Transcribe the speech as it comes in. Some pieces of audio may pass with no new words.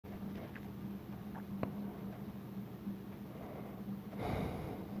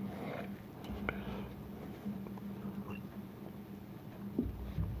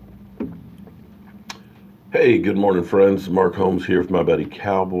Hey, good morning, friends. Mark Holmes here with my buddy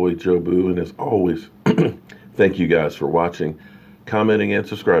Cowboy Joe Boo. And as always, thank you guys for watching, commenting, and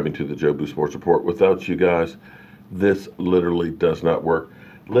subscribing to the Joe Boo Sports Report. Without you guys, this literally does not work.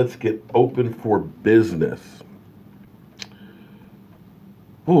 Let's get open for business.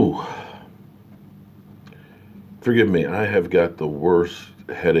 Ooh, forgive me, I have got the worst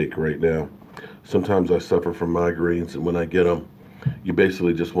headache right now. Sometimes I suffer from migraines, and when I get them, you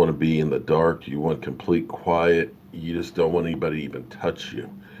basically just want to be in the dark. You want complete quiet. You just don't want anybody to even touch you.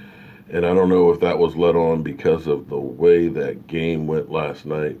 And I don't know if that was let on because of the way that game went last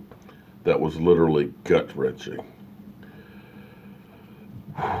night. That was literally gut wrenching.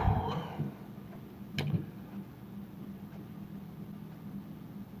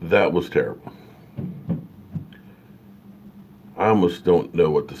 That was terrible. I almost don't know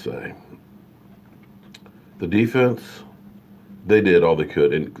what to say. The defense, they did all they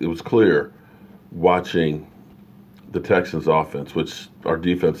could. And it was clear watching the Texans offense, which our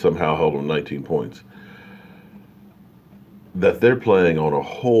defense somehow held them 19 points, that they're playing on a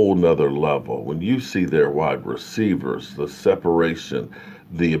whole nother level. When you see their wide receivers, the separation,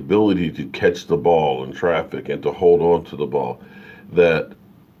 the ability to catch the ball in traffic and to hold on to the ball, that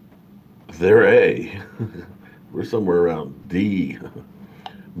they're A. We're somewhere around D,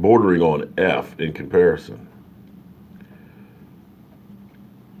 bordering on F in comparison.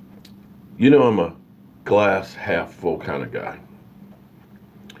 You know, I'm a glass half full kind of guy.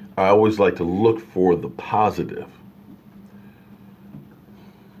 I always like to look for the positive.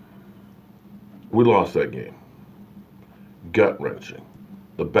 We lost that game. Gut wrenching.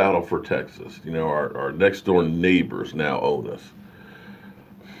 The battle for Texas. You know, our next door neighbors now own us.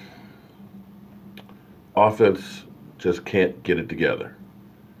 Offense just can't get it together.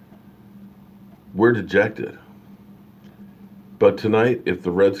 We're dejected. But tonight, if the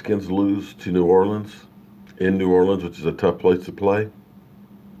Redskins lose to New Orleans, in New Orleans, which is a tough place to play,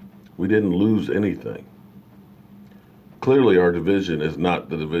 we didn't lose anything. Clearly, our division is not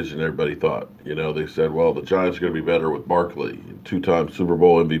the division everybody thought. You know, they said, well, the Giants are going to be better with Barkley, two-time Super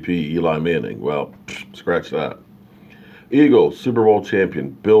Bowl MVP Eli Manning. Well, scratch that. Eagles, Super Bowl champion,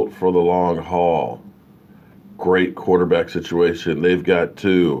 built for the long haul. Great quarterback situation. They've got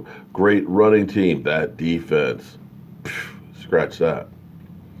two. Great running team. That defense. Scratch that.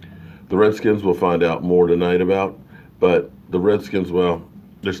 The Redskins we'll find out more tonight about, but the Redskins, well,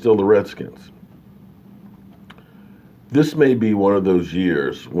 they're still the Redskins. This may be one of those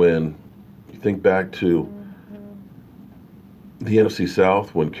years when you think back to the NFC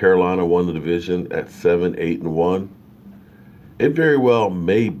South when Carolina won the division at 7-8-1. It very well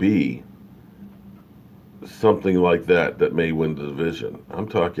may be something like that may win the division. I'm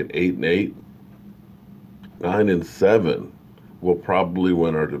talking 8-8, 9-7 will probably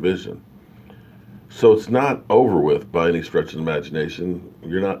win our division. So it's not over with by any stretch of the imagination.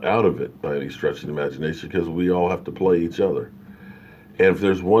 You're not out of it by any stretch of the imagination because we all have to play each other. And if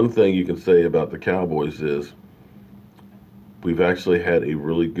there's one thing you can say about the Cowboys is we've actually had a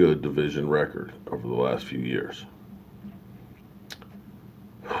really good division record over the last few years.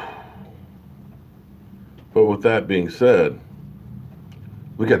 But with that being said,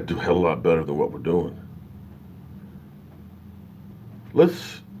 we got to do a hell of a lot better than what we're doing.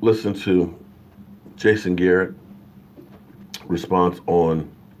 Let's listen to Jason Garrett response on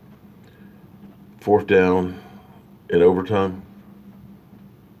fourth down in overtime.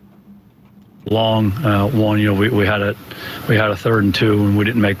 Long one, we had a 3rd and 2, and we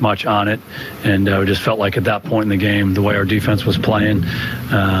didn't make much on it, and we just felt like at that point in the game, the way our defense was playing,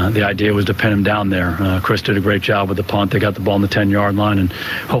 the idea was to pin him down there. Chris did a great job with the punt. They got the ball on the 10-yard line, and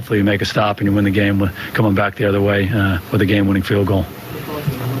hopefully you make a stop and you win the game coming back the other way with a game-winning field goal.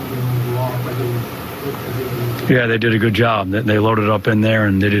 Yeah, they did a good job. They loaded up in there,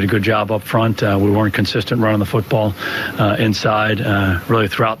 and they did a good job up front. We weren't consistent running the football inside really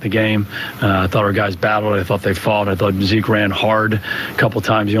throughout the game. I thought our guys battled. I thought they fought. I thought Zeke ran hard. A couple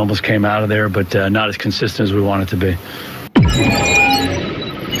times he almost came out of there, but not as consistent as we wanted to be.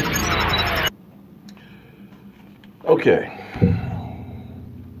 Okay.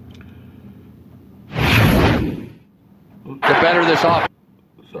 The better this offense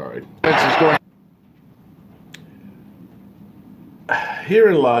is going.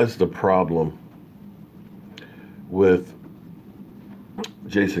 Herein lies the problem with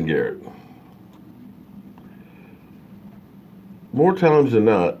Jason Garrett. More times than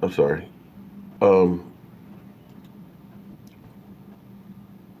not,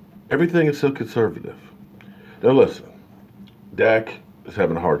 everything is so conservative. Now listen, Dak is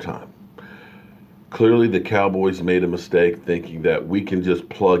having a hard time. Clearly, the Cowboys made a mistake thinking that we can just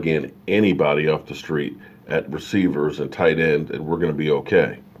plug in anybody off the street at receivers and tight end and we're going to be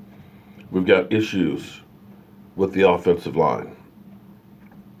okay. We've got issues with the offensive line.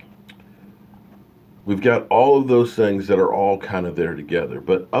 We've got all of those things that are all kind of there together,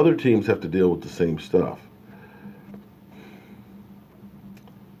 but other teams have to deal with the same stuff.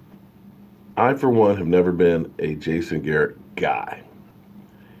 I, for one, have never been a Jason Garrett guy.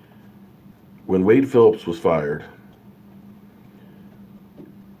 When Wade Phillips was fired,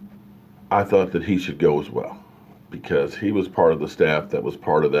 I thought that he should go as well because he was part of the staff that was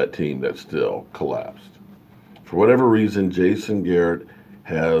part of that team that still collapsed. For whatever reason, Jason Garrett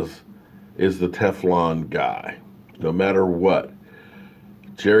is the Teflon guy. No matter what,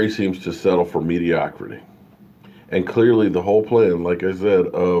 Jerry seems to settle for mediocrity. And clearly the whole plan, like I said,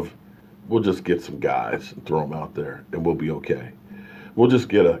 of we'll just get some guys and throw them out there and we'll be okay. We'll just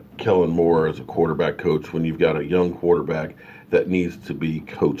get a Kellen Moore as a quarterback coach when you've got a young quarterback that needs to be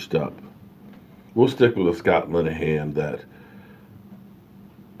coached up. We'll stick with a Scott Linehan that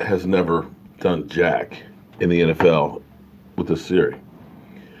has never done jack in the NFL with this series.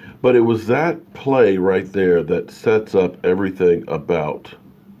 But it was that play right there that sets up everything about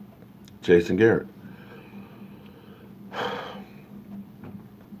Jason Garrett.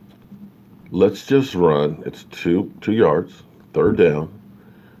 Let's just run. It's two yards, third down.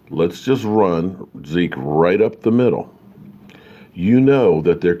 Let's just run Zeke right up the middle. You know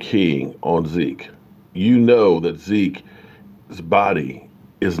that they're keying on Zeke. You know that Zeke's body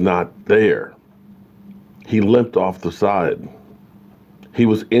is not there. He limped off the side. He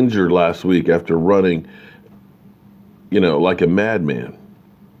was injured last week after running, like a madman.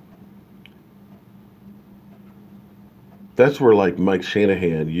 That's where, like, Mike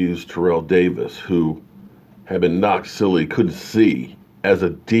Shanahan used Terrell Davis, who had been knocked silly, couldn't see, as a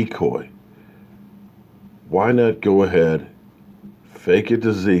decoy. Why not go ahead, fake it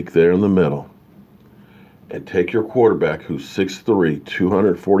to Zeke there in the middle, and take your quarterback who's 6'3",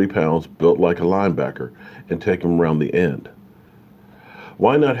 240 pounds, built like a linebacker, and take him around the end?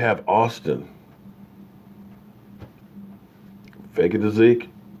 Why not have Austin fake it to Zeke,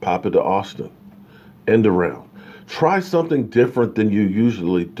 pop it to Austin, end around? Try something different than you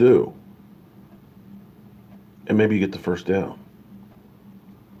usually do, and maybe you get the first down.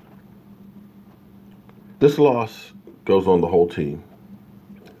 This loss goes on the whole team.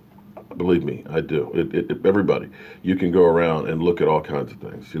 Believe me, I do. Everybody. You can go around and look at all kinds of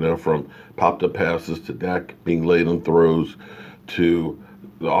things, from popped-up passes to Dak being late on throws to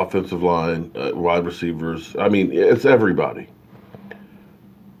the offensive line, wide receivers. I mean, it's everybody.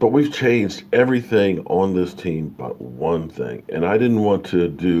 But we've changed everything on this team but one thing. And I didn't want to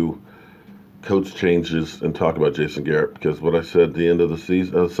do coach changes and talk about Jason Garrett because what I said at the end of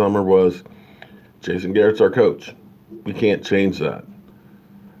the summer was Jason Garrett's our coach. We can't change that.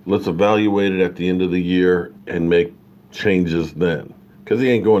 Let's evaluate it at the end of the year and make changes then because he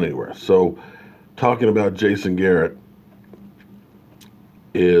ain't going anywhere. So talking about Jason Garrett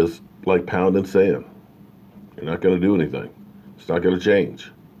is like pounding sand. You're not going to do anything. It's not going to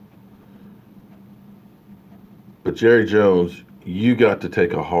change. But Jerry Jones, you got to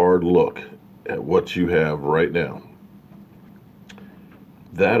take a hard look at what you have right now.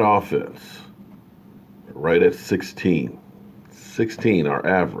 That offense, right at 16, our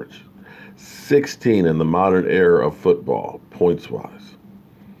average, 16 in the modern era of football, points-wise.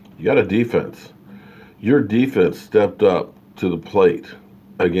 You got a defense. Your defense stepped up to the plate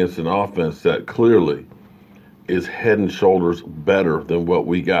against an offense that clearly is head and shoulders better than what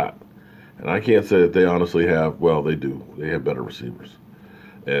we got. And I can't say that they honestly have, well, they do. They have better receivers.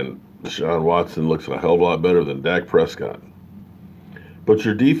 And Deshaun Watson looks a hell of a lot better than Dak Prescott. But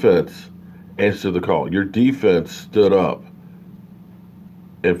your defense answered the call. Your defense stood up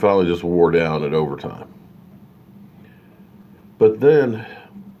and finally just wore down at overtime. But then,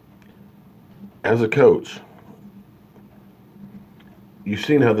 as a coach, you've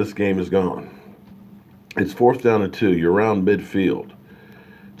seen how this game has gone. It's 4th down and 2. You're around midfield.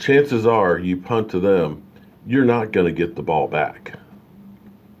 Chances are you punt to them, you're not going to get the ball back.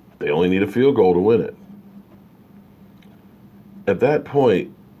 They only need a field goal to win it. At that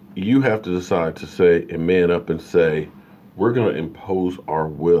point, you have to decide to say and man up and say, we're going to impose our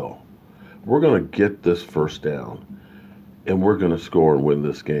will. We're going to get this first down, and we're going to score and win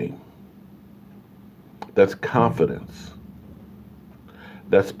this game. That's confidence.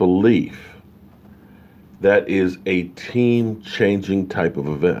 That's belief. That is a team-changing type of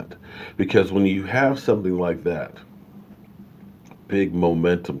event. Because when you have something like that, big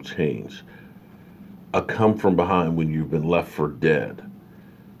momentum change, a come from behind when you've been left for dead,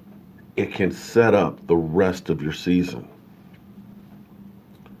 it can set up the rest of your season.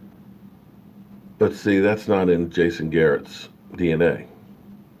 But see, that's not in Jason Garrett's DNA.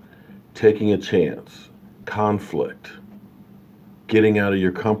 Taking a chance, conflict, getting out of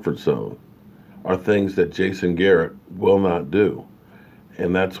your comfort zone are things that Jason Garrett will not do.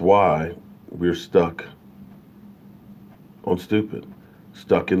 And that's why we're stuck on stupid,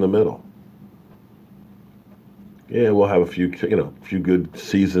 stuck in the middle. Yeah, we'll have a few good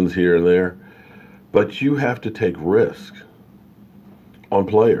seasons here and there, but you have to take risk on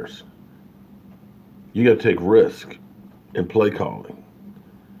players. You got to take risk in play calling.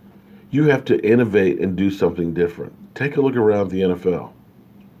 You have to innovate and do something different. Take a look around the NFL.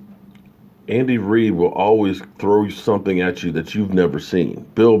 Andy Reid will always throw something at you that you've never seen.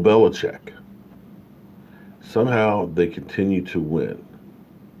 Bill Belichick. Somehow they continue to win.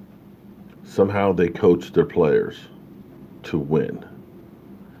 Somehow they coach their players to win.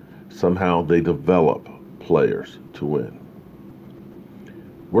 Somehow they develop players to win.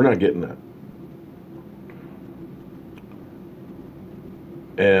 We're not getting that.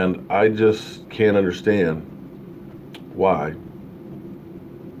 And I just can't understand why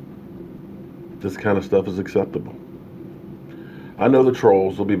this kind of stuff is acceptable. I know the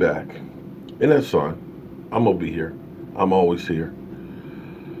trolls will be back, and that's fine. I'm going to be here. I'm always here.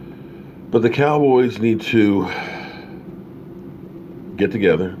 But the Cowboys need to get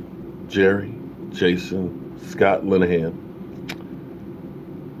together. Jerry, Jason, Scott Linehan.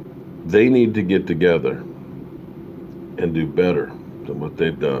 They need to get together and do better than what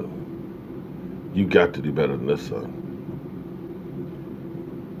they've done. You got to do better than this, son.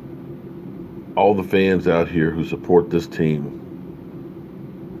 All the fans out here who support this team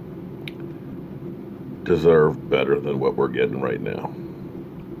deserve better than what we're getting right now.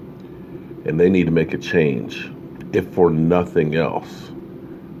 And they need to make a change, if for nothing else,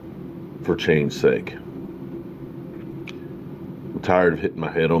 for change's sake. I'm tired of hitting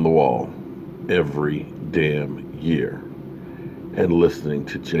my head on the wall every damn year and listening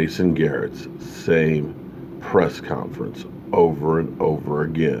to Jason Garrett's same press conference over and over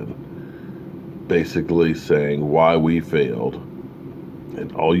again, basically saying why we failed.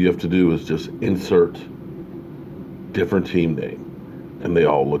 And all you have to do is just insert different team name, and they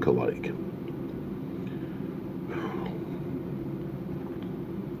all look alike.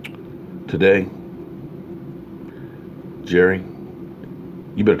 Today, Jerry,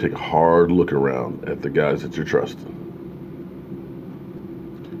 you better take a hard look around at the guys that you're trusting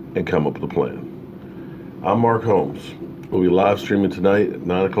and come up with a plan. I'm Mark Holmes. We'll be live streaming tonight at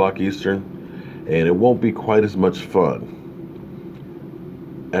 9 o'clock Eastern, and it won't be quite as much fun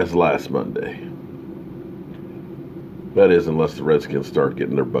as last Monday. That is, unless the Redskins start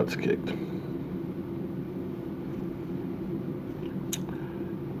getting their butts kicked.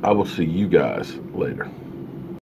 I will see you guys later.